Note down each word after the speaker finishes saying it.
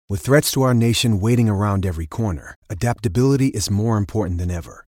With threats to our nation waiting around every corner, adaptability is more important than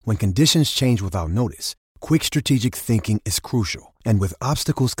ever. When conditions change without notice, quick strategic thinking is crucial. And with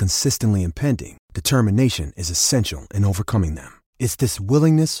obstacles consistently impending, determination is essential in overcoming them. It's this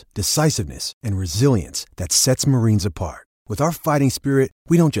willingness, decisiveness, and resilience that sets Marines apart. With our fighting spirit,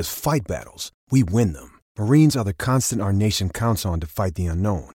 we don't just fight battles, we win them. Marines are the constant our nation counts on to fight the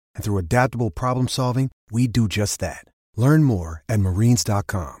unknown. And through adaptable problem solving, we do just that. Learn more at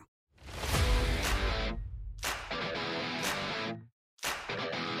marines.com.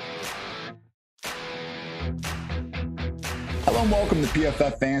 Hello and welcome to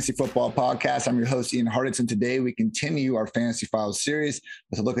PFF Fantasy Football Podcast. I'm your host, Ian Hartitz, and today we continue our Fantasy Files series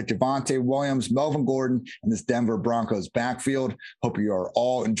with a look at Javonte Williams, Melvin Gordon, and this Denver Broncos backfield. Hope you are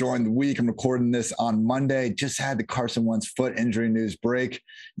all enjoying the week. I'm recording this on Monday. Just had the Carson Wentz foot injury news break.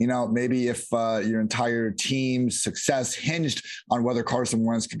 You know, maybe if your entire team's success hinged on whether Carson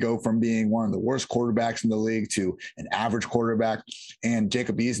Wentz could go from being one of the worst quarterbacks in the league to an average quarterback, and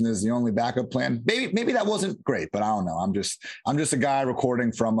Jacob Eason is the only backup plan, maybe that wasn't great, but I don't know. I'm just a guy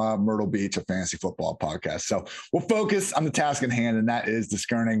recording from Myrtle Beach, a fantasy football podcast. So we'll focus on the task at hand, and that is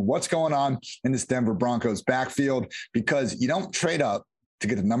discerning what's going on in this Denver Broncos backfield, because you don't trade up to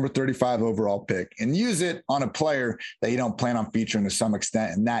get the number 35 overall pick and use it on a player that you don't plan on featuring to some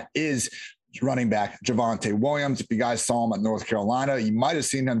extent, and that is running back Javonte Williams. If you guys saw him at North Carolina, you might have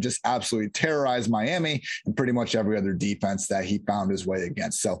seen him just absolutely terrorize Miami and pretty much every other defense that he found his way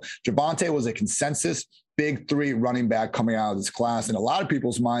against. So Javonte was a consensus big three running back coming out of this class. In a lot of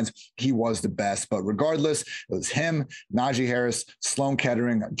people's minds, he was the best. But regardless, it was him, Najee Harris, Sloan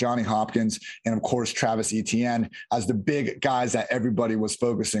Kettering, Johnny Hopkins, and of course, Travis Etienne as the big guys that everybody was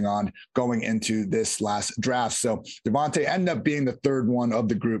focusing on going into this last draft. So Javonte ended up being the third one of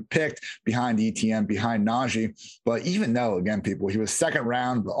the group picked behind Etienne, behind Najee. But even though, again, people, he was second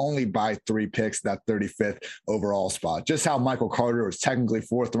round, but only by 3 picks, that 35th overall spot. Just how Michael Carter was technically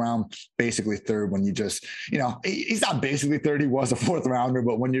fourth round, basically third when you just, you know, he's not basically third. He was a fourth rounder,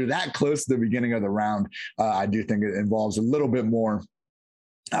 but when you're that close to the beginning of the round, I do think it involves a little bit more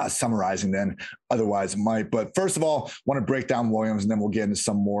summarizing than otherwise might. But first of all, want to break down Williams, and then we'll get into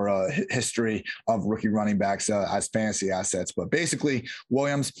some more history of rookie running backs as fantasy assets. But basically,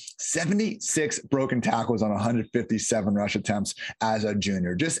 Williams, 76 broken tackles on 157 rush attempts as a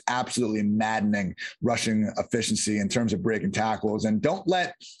junior. Just absolutely maddening rushing efficiency in terms of breaking tackles. And don't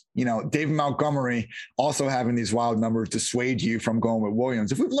let David Montgomery also having these wild numbers dissuade you from going with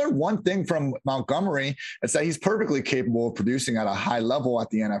Williams. If we've learned one thing from Montgomery, it's that he's perfectly capable of producing at a high level at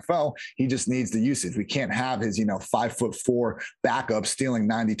the NFL. He just needs the usage. We can't have his, 5'4" backup stealing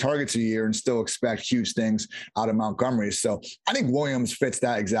 90 targets a year and still expect huge things out of Montgomery. So I think Williams fits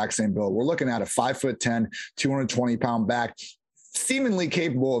that exact same bill. We're looking at a 5'10", 220-pound back, seemingly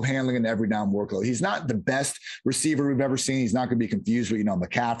capable of handling an every down workload. He's not the best receiver we've ever seen. He's not going to be confused with,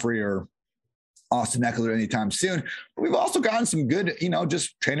 McCaffrey or Austin Eckler anytime soon. But we've also gotten some good,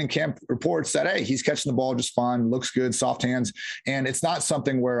 just training camp reports that, hey, he's catching the ball just fine, looks good, soft hands. And it's not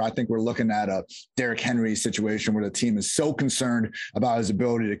something where I think we're looking at a Derrick Henry situation where the team is so concerned about his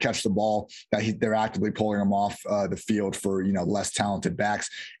ability to catch the ball that they're actively pulling him off the field for, less talented backs.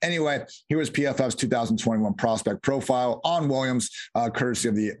 Anyway, here was PFF's 2021 prospect profile on Williams, courtesy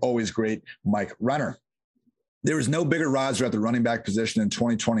of the always great Mike Renner. There was no bigger riser at the running back position in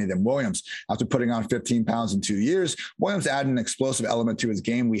 2020 than Williams. After putting on 15 pounds in 2 years, Williams added an explosive element to his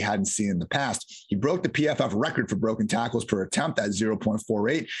game we hadn't seen in the past. He broke the PFF record for broken tackles per attempt at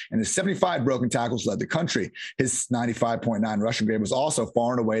 0.48, and his 75 broken tackles led the country. His 95.9 rushing grade was also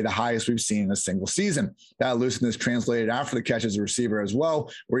far and away the highest we've seen in a single season. That elusiveness translated after the catch as a receiver as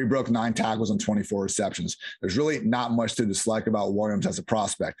well, where he broke 9 tackles on 24 receptions. There's really not much to dislike about Williams as a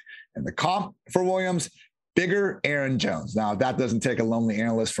prospect. And the comp for Williams, bigger Aaron Jones. Now, if that doesn't take a lonely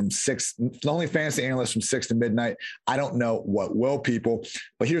fantasy analyst from 6 to midnight, I don't know what will, people.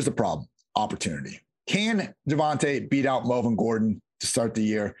 But here's the problem: opportunity. Can Javonte beat out Melvin Gordon to start the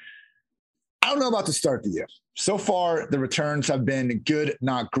year? I don't know about to start the year. So far, the returns have been good,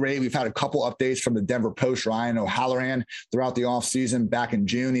 not great. We've had a couple updates from the Denver Post, Ryan O'Halloran, throughout the offseason. Back in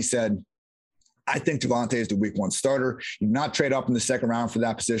June, he said, I think Javonte is the week 1 starter. You do not trade up in the second round for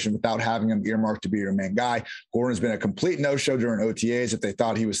that position without having him earmarked to be your main guy. Gordon's been a complete no-show during OTAs. If they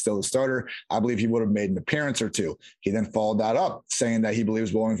thought he was still the starter, I believe he would have made an appearance or two. He then followed that up, saying that he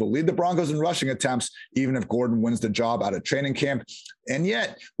believes Williams will lead the Broncos in rushing attempts, even if Gordon wins the job out of training camp. And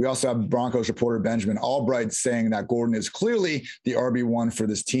yet, we also have Broncos reporter Benjamin Albright saying that Gordon is clearly the RB1 for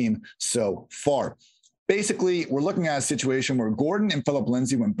this team so far. basically, we're looking at a situation where Gordon and Phillip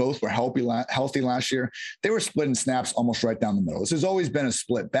Lindsay, when both were healthy last year, they were splitting snaps almost right down the middle. This has always been a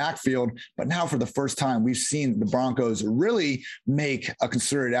split backfield, but now for the first time, we've seen the Broncos really make a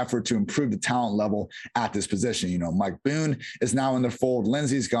concerted effort to improve the talent level at this position. You know, Mike Boone is now in the fold.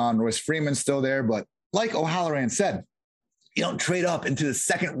 Lindsay's gone. Royce Freeman's still there, but like O'Halloran said, you don't trade up into the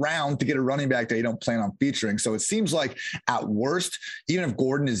second round to get a running back that you don't plan on featuring. So it seems like at worst, even if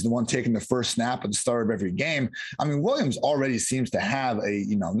Gordon is the one taking the first snap at the start of every game, I mean, Williams already seems to have a,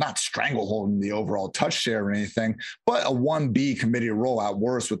 you know, not stranglehold in the overall touch share or anything, but a 1B committee role at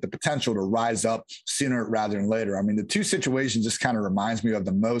worst with the potential to rise up sooner rather than later. I mean, the two situations just kind of reminds me of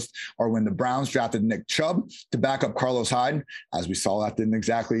the most are when the Browns drafted Nick Chubb to back up Carlos Hyde. As we saw, that didn't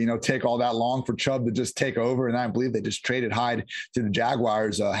exactly, you know, take all that long for Chubb to just take over. And I believe they just traded Hyde to the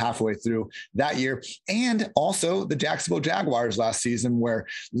Jaguars halfway through that year. And also the Jacksonville Jaguars last season, where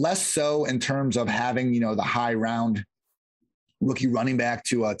less so in terms of having, you know, the high round rookie running back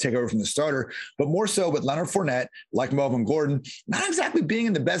to take over from the starter, but more so with Leonard Fournette, like Melvin Gordon, not exactly being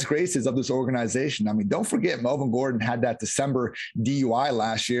in the best graces of this organization. I mean, don't forget Melvin Gordon had that December DUI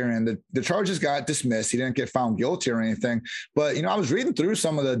last year, and the charges got dismissed. He didn't get found guilty or anything. But, you know, I was reading through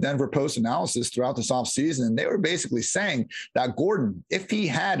some of the Denver Post analysis throughout this offseason, and they were basically saying that Gordon, if he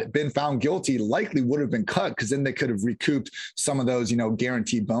had been found guilty, likely would have been cut, because then they could have recouped some of those, you know,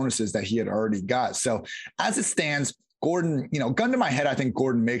 guaranteed bonuses that he had already got. So as it stands, Gordon, you know, gun to my head, I think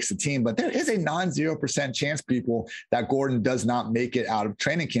Gordon makes the team, but there is a non-0% chance, people, that Gordon does not make it out of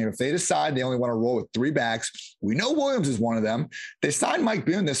training camp. If they decide they only want to roll with three backs, we know Williams is one of them. They signed Mike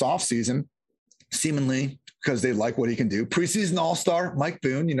Boone this offseason, seemingly because they like what he can do. Preseason All-Star, Mike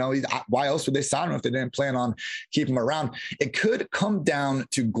Boone, you know, why else would they sign him if they didn't plan on keeping him around? It could come down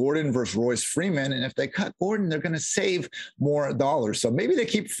to Gordon versus Royce Freeman. And if they cut Gordon, they're going to save more dollars. So maybe they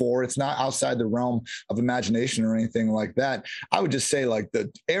keep four. It's not outside the realm of imagination or anything like that. I would just say, like,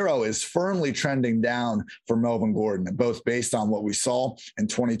 the arrow is firmly trending down for Melvin Gordon, both based on what we saw in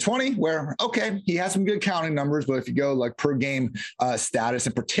 2020, where, okay, he has some good counting numbers, but if you go like per game status,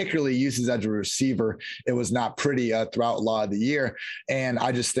 and particularly uses as a receiver, it was not pretty throughout a lot of the year. And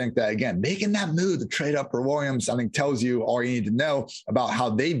I just think that, again, making that move to trade up for Williams, I think tells you all you need to know about how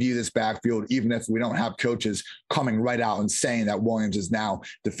they view this backfield, even if we don't have coaches coming right out and saying that Williams is now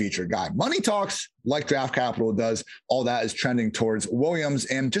the featured guy. Money talks, like Draft Capital does, all that is trending towards Williams.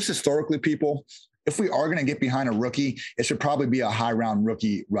 And just historically, people, if we are going to get behind a rookie, it should probably be a high round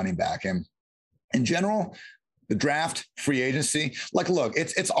rookie running back. And in general, the draft, free agency, like, look,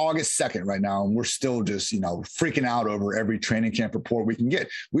 it's August 2nd right now, and we're still just, you know, freaking out over every training camp report we can get.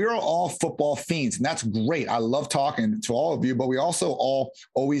 We are all football fiends, and that's great. I love talking to all of you, but we also all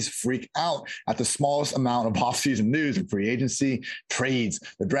always freak out at the smallest amount of offseason news and free agency, trades,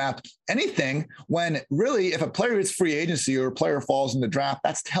 the draft, anything, when really, if a player hits free agency or a player falls in the draft,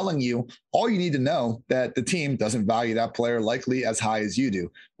 that's telling you all you need to know, that the team doesn't value that player likely as high as you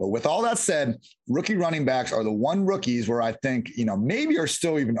do. But with all that said, rookie running backs are the one rookies where I think, you know, maybe are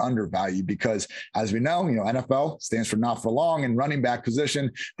still even undervalued, because as we know, you know, NFL stands for not for long, and running back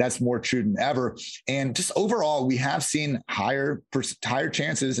position, that's more true than ever. And just overall, we have seen higher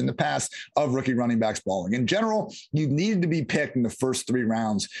chances in the past of rookie running backs balling. In general, you needed to be picked in the first 3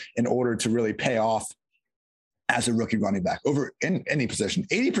 rounds in order to really pay off as a rookie running back over in any position.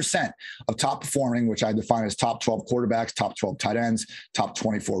 80% of top performing, which I define as top 12 quarterbacks, top 12 tight ends, top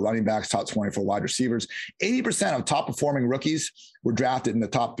 24 running backs, top 24 wide receivers, 80% of top performing rookies were drafted in the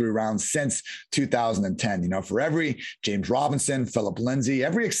top 3 rounds since 2010. You know, for every James Robinson, Phillip Lindsay,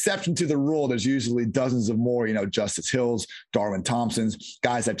 every exception to the rule, there's usually dozens of more, you know, Justice Hills, Darwin Thompsons,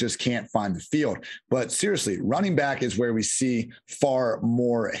 guys that just can't find the field. But seriously, running back is where we see far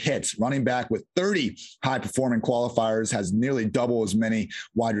more hits. Running back with 30 high performing qualifiers has nearly double as many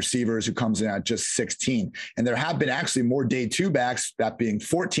wide receivers, who comes in at just 16. And there have been actually more day 2 backs, that being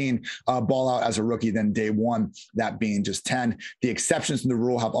 14, ball out as a rookie than day 1, that being just 10. The exceptions to the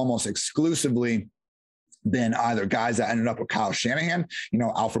rule have almost exclusively been either guys that ended up with Kyle Shanahan, you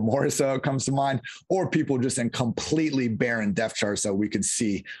know, Alfred Morris comes to mind, or people just in completely barren depth charts that we could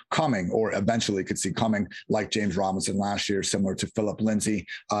see coming, or eventually could see coming, like James Robinson last year, similar to Phillip Lindsay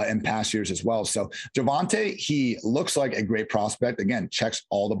in past years as well. So Javonte, he looks like a great prospect. Again, checks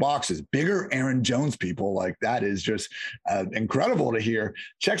all the boxes. Bigger Aaron Jones, people, like, that is just incredible to hear.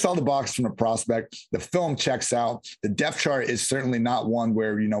 Checks all the boxes from a prospect. The film checks out. The depth chart is certainly not one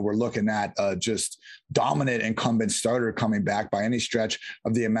where, you know, we're looking at just dominant incumbent starter coming back by any stretch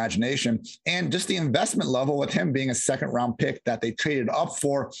of the imagination. And just the investment level with him being a 2nd round pick that they traded up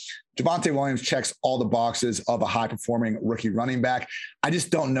for, Javonte Williams checks all the boxes of a high performing rookie running back. I just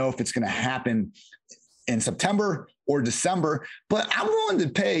don't know if it's going to happen in September or December, but I'm willing to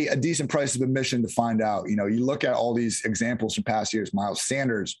pay a decent price of admission to find out. You look at all these examples from past years, Miles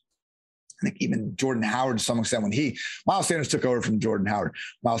Sanders, I think even Jordan Howard to some extent when Miles Sanders took over from Jordan Howard,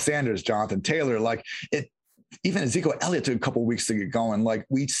 Miles Sanders, Jonathan Taylor, even Ezekiel Elliott took a couple of weeks to get going.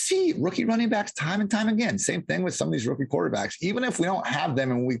 We see rookie running backs time and time again. Same thing with some of these rookie quarterbacks. Even if we don't have them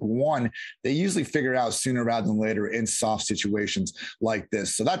in week one, they usually figure it out sooner rather than later in soft situations like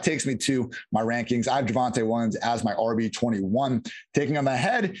this. So that takes me to my rankings. I have Javonte Williams as my RB21. Taking him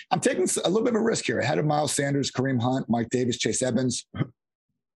ahead, I'm taking a little bit of a risk here. Ahead of Miles Sanders, Kareem Hunt, Mike Davis, Chase Edmonds.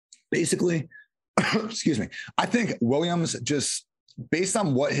 Basically, excuse me, I think Williams just based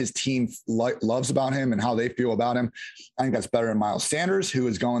on what his team loves about him and how they feel about him, I think that's better than Miles Sanders, who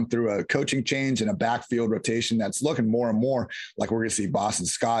is going through a coaching change and a backfield rotation that's looking more and more like we're going to see Boston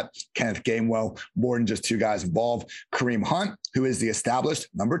Scott, Kenneth Gainwell, more than just two guys involved. Kareem Hunt, who is the established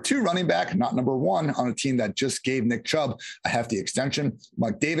number 2 running back, not number 1 on a team that just gave Nick Chubb a hefty extension.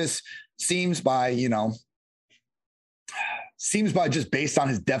 Mike Davis seems by just based on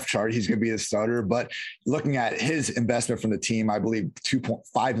his depth chart, he's going to be the starter. But looking at his investment from the team, I believe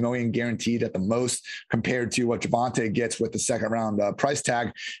 $2.5 million guaranteed at the most compared to what Javonte gets with the second round price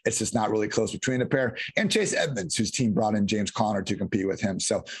tag. It's just not really close between the pair. And Chase Edmonds, whose team brought in James Conner to compete with him.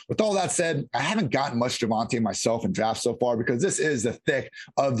 So with all that said, I haven't gotten much Javonte myself in drafts so far because this is the thick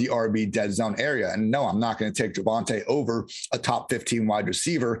of the RB dead zone area. And no, I'm not going to take Javonte over a top 15 wide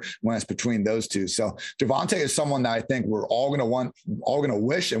receiver when it's between those two. So Javonte is someone that I think we're all going to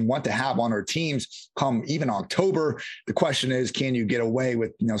wish and want to have on our teams come even October. The question is, can you get away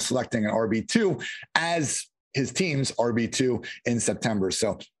with, selecting an RB2 as his team's RB2 in September?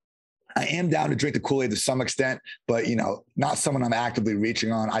 So I am down to drink the Kool-Aid to some extent, but, not someone I'm actively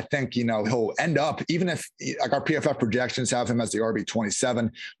reaching on. I think, he'll end up, even if like our PFF projections have him as the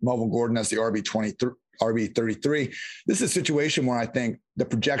RB27, Melvin Gordon as the RB33. This is a situation where I think the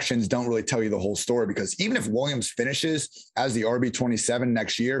projections don't really tell you the whole story, because even if Williams finishes as the RB27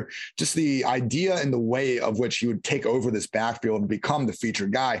 next year, just the idea and the way of which he would take over this backfield and become the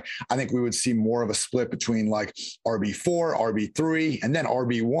featured guy, I think we would see more of a split between like RB4, RB3, and then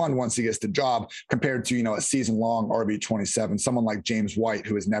RB1 once he gets the job compared to, a season-long RB27, someone like James White,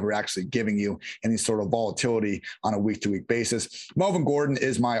 who is never actually giving you any sort of volatility on a week-to-week basis. Melvin Gordon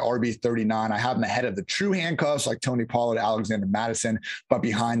is my RB39. I have him ahead of the true handcuffs like Tony Pollard, Alexander Mattison, but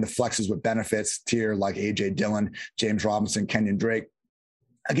behind the flexes with benefits tier like A.J. Dillon, James Robinson, Kenyon Drake.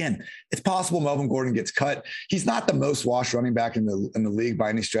 Again, it's possible Melvin Gordon gets cut. He's not the most washed running back in the league by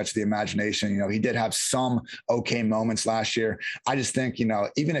any stretch of the imagination. He did have some okay moments last year. I just think,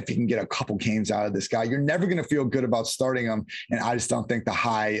 even if you can get a couple games out of this guy, you're never going to feel good about starting him. And I just don't think the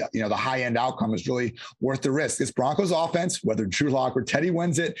high end outcome is really worth the risk. This Broncos offense, whether Drew Lock or Teddy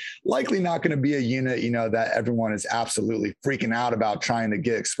wins it, likely not going to be a unit, that everyone is absolutely freaking out about trying to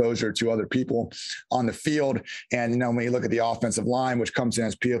get exposure to other people on the field. And, when you look at the offensive line, which comes in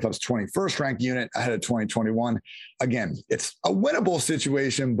as PFF's 21st ranked unit ahead of 2021. Again, it's a winnable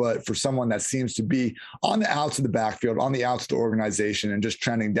situation, but for someone that seems to be on the outs of the backfield, on the outs of the organization, and just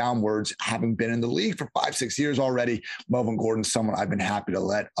trending downwards, having been in the league for 5-6 years already, Melvin Gordon's someone I've been happy to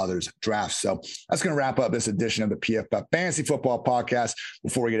let others draft. So that's going to wrap up this edition of the PFF Fantasy Football Podcast.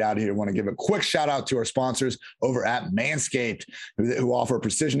 Before we get out of here, I want to give a quick shout out to our sponsors over at Manscaped, who offer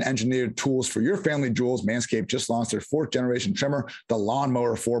precision engineered tools for your family jewels. Manscaped just launched their 4th generation trimmer, the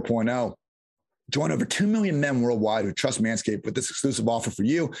Lawnmower 4.0. Join over 2 million men worldwide who trust Manscaped with this exclusive offer for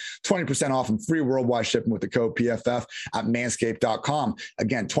you. 20% off and free worldwide shipping with the code PFF at manscaped.com.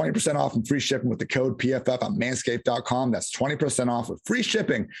 Again, 20% off and free shipping with the code PFF at manscaped.com. That's 20% off with free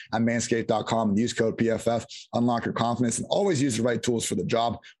shipping at manscaped.com, and use code PFF. Unlock your confidence and always use the right tools for the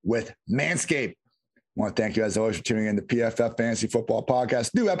job with Manscaped. I want to thank you, as always, for tuning in to PFF Fantasy Football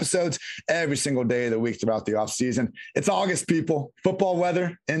Podcast. New episodes every single day of the week throughout the offseason. It's August, people. Football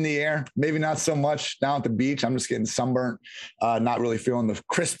weather in the air. Maybe not so much down at the beach. I'm just getting sunburnt. Not really feeling the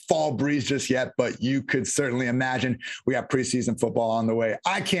crisp fall breeze just yet, but you could certainly imagine we have preseason football on the way.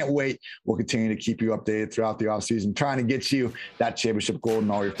 I can't wait. We'll continue to keep you updated throughout the offseason, trying to get you that championship gold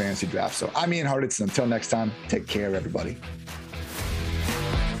in all your fantasy drafts. So I'm Ian Hartitz. Until next time, take care, everybody.